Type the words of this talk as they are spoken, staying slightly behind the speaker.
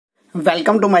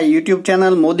Welcome to my YouTube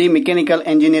channel Modi Mechanical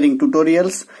Engineering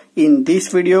Tutorials. In this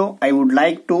video, I would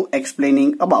like to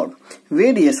explaining about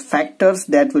various factors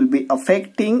that will be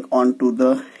affecting onto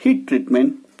the heat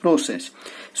treatment process.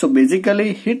 So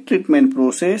basically, heat treatment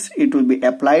process, it will be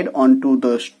applied onto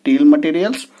the steel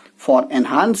materials for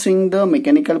enhancing the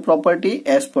mechanical property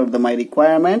as per my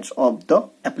requirements of the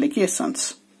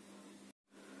applications.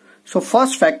 So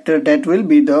first factor that will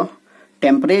be the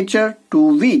temperature to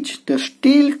which the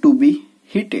steel to be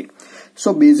heated.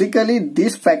 So basically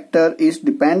this factor is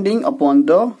depending upon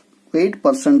the weight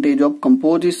percentage of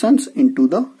compositions into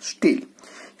the steel.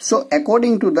 So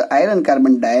according to the iron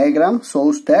carbon diagram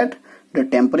shows that the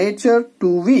temperature to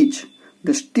which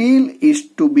the steel is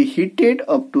to be heated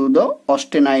up to the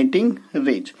austeniting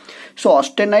range. So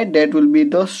austenite, that will be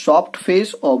the soft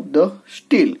phase of the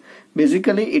steel.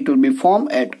 Basically it will be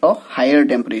formed at a higher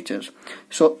temperature.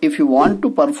 So if you want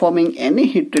to performing any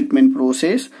heat treatment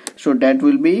process, so that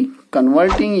will be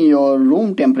converting your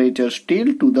room temperature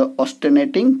steel to the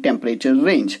austenating temperature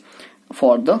range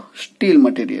for the steel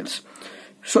materials.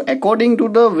 So according to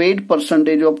the weight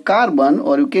percentage of carbon,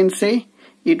 or you can say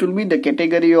it will be the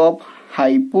category of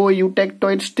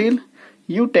hypo-eutectoid steel,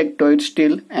 eutectoid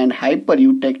steel and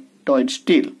hyper-eutectoid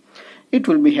steel. It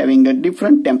will be having a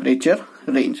different temperature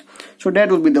range. So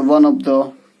that will be the one of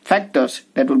the factors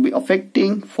that will be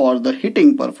affecting for the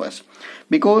heating purpose,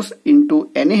 because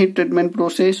into any heat treatment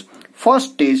process,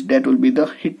 first stage that will be the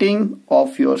heating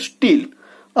of your steel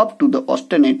up to the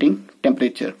austenating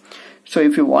temperature. So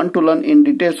if you want to learn in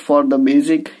details for the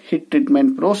basic heat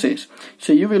treatment process,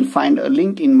 so you will find a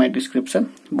link in my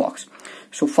description box.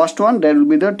 So first one, there will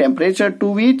be the temperature to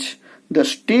which the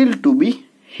steel to be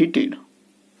heated.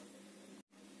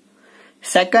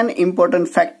 Second important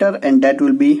factor, and that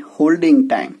will be holding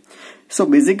time. So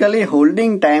basically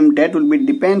holding time, that will be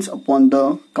depends upon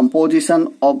the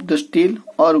composition of the steel,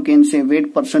 or you can say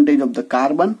weight percentage of the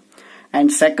carbon,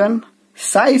 and second,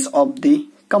 size of the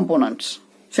components.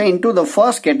 So into the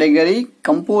first category,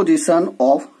 composition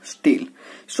of steel.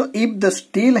 So if the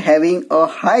steel having a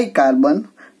high carbon,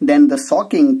 then the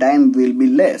soaking time will be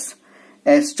less,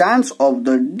 as chance of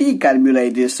the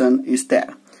decarburization is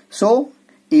there. So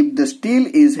if the steel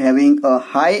is having a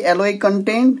high alloy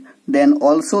content, then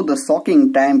also the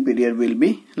soaking time period will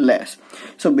be less.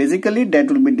 So basically that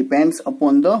will be depends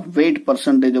upon the weight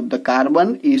percentage of the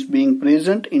carbon is being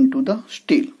present into the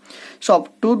steel. So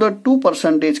up to the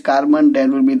 2% carbon, that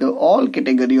will be the all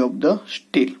category of the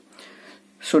steel.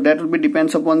 So that will be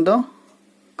depends upon the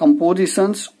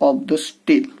compositions of the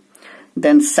steel.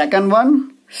 Then second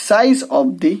one, size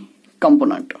of the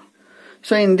component.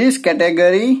 So in this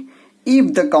category,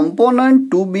 if the component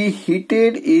to be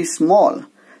heated is small,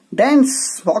 then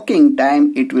soaking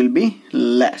time it will be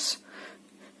less.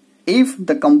 If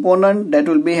the component that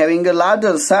will be having a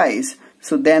larger size,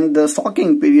 so then the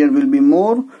soaking period will be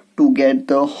more to get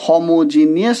the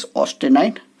homogeneous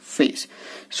austenite phase.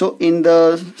 So in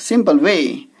the simple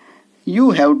way,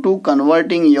 you have to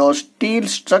converting your steel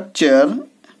structure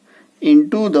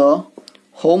into the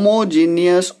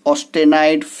homogeneous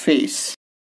austenite phase.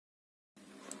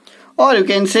 Or you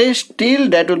can say steel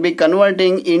that will be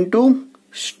converting into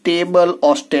stable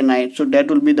austenite. So that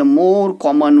will be the more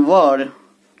common word,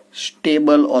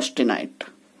 stable austenite.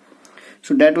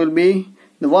 So that will be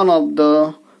the one of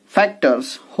the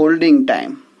factors, holding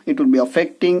time. It will be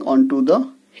affecting onto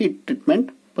the heat treatment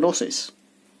process.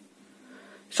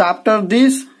 So after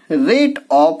this, rate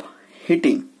of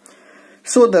heating.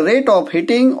 So the rate of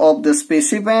heating of the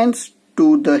specimens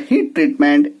to the heat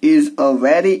treatment is a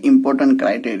very important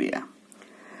criteria.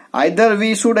 Either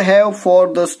we should have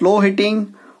for the slow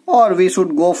heating, or we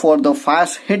should go for the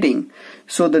fast heating.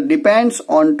 So that depends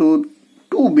on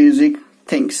two basic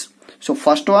things. So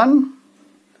first one,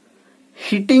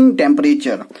 heating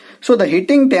temperature. So the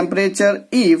heating temperature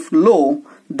if low,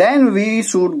 then we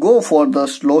should go for the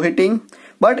slow heating.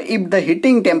 But if the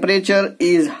heating temperature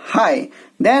is high,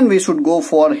 then we should go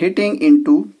for heating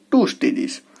into two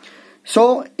stages.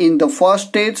 So in the first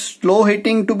stage, slow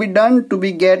heating to be done to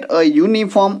be get a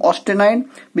uniform austenite,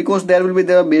 because there will be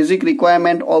the basic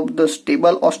requirement of the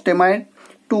stable austenite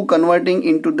to converting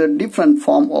into the different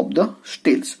form of the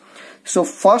steels. So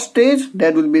first stage,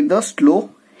 that will be the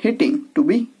slow heating to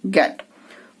be get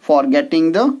for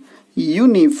getting the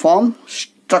uniform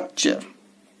structure.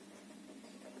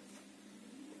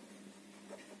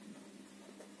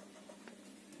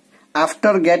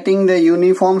 After getting the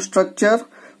uniform structure,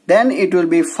 then it will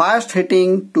be fast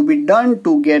heating to be done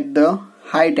to get the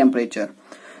high temperature.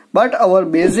 But our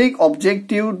basic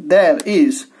objective there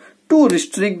is to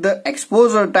restrict the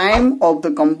exposure time of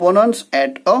the components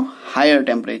at a higher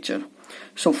temperature.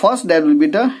 So first that will be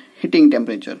the heating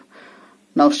temperature.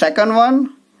 Now second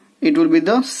one, it will be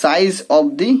the size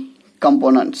of the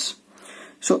components.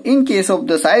 So in case of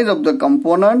the size of the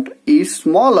component is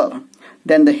smaller,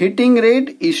 then the heating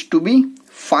rate is to be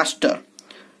faster.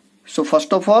 So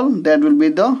first of all, that will be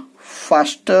the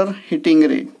faster heating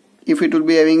rate if it will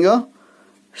be having a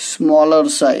smaller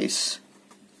size.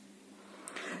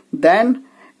 Then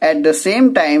at the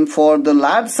same time, for the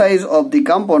large size of the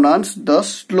components, the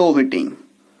slow heating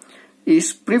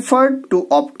is preferred to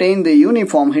obtain the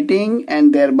uniform heating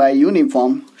and thereby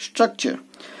uniform structure.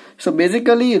 So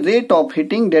basically rate of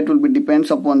heating, that will be depends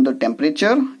upon the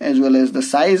temperature as well as the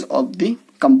size of the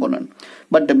component.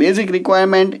 But the basic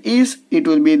requirement is it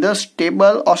will be the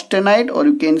stable austenite, or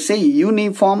you can say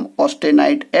uniform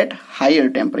austenite at higher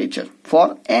temperature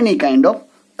for any kind of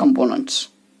components.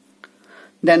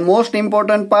 Then most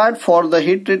important part for the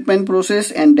heat treatment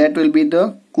process, and that will be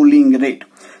the cooling rate.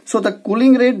 So the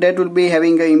cooling rate, that will be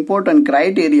having an important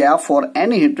criteria for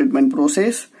any heat treatment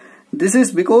process. This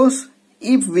is because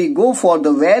if we go for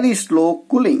the very slow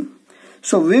cooling,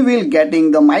 so we will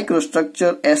getting the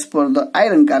microstructure as per the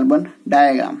iron carbon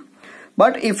diagram.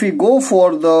 But if we go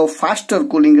for the faster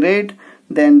cooling rate,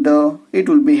 then it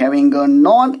will be having a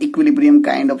non-equilibrium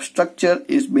kind of structure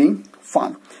is being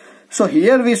formed. So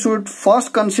here we should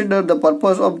first consider the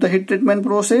purpose of the heat treatment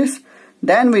process.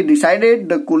 Then we decided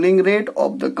the cooling rate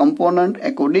of the component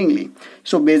accordingly.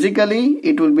 So basically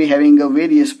it will be having a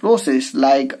various process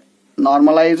like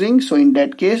normalizing. So in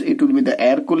that case it will be the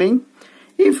air cooling.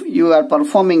 If you are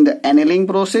performing the annealing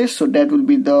process, so that will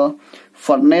be the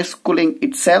furnace cooling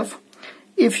itself.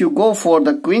 If you go for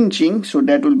the quenching, so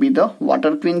that will be the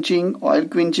water quenching, oil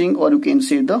quenching, or you can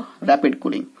say the rapid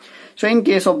cooling. So in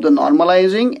case of the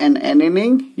normalizing and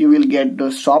annealing, you will get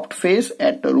the soft phase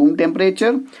at the room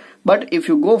temperature. But if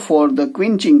you go for the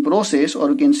quenching process, or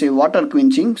you can say water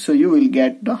quenching, so you will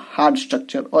get the hard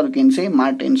structure, or you can say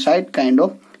martensite kind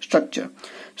of structure.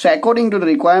 So according to the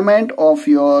requirement of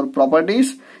your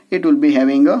properties, it will be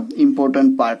having a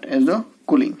important part as the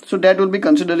cooling. So that will be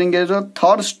considering as a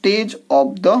third stage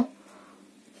of the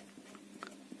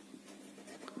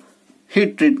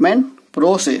heat treatment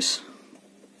process.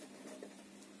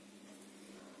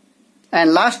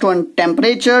 And last one,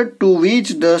 temperature to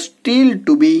which the steel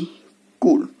to be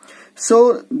cooled.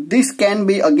 So this can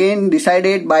be again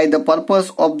decided by the purpose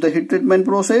of the heat treatment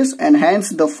process and hence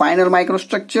the final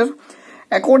microstructure.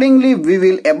 Accordingly, we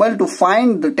will able to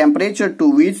find the temperature to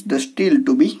which the steel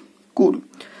to be cooled.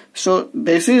 So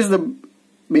this is the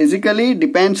basically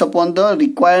depends upon the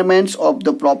requirements of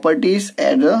the properties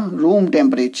at a room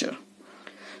temperature.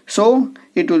 So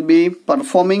it will be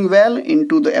performing well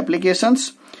into the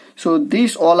applications. So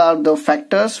these all are the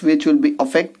factors which will be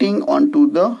affecting onto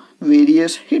the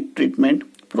various heat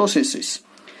treatment processes.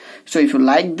 So if you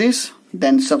like this,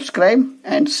 then subscribe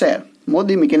and share more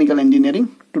the mechanical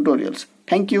engineering tutorials.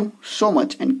 Thank you so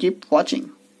much and keep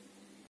watching.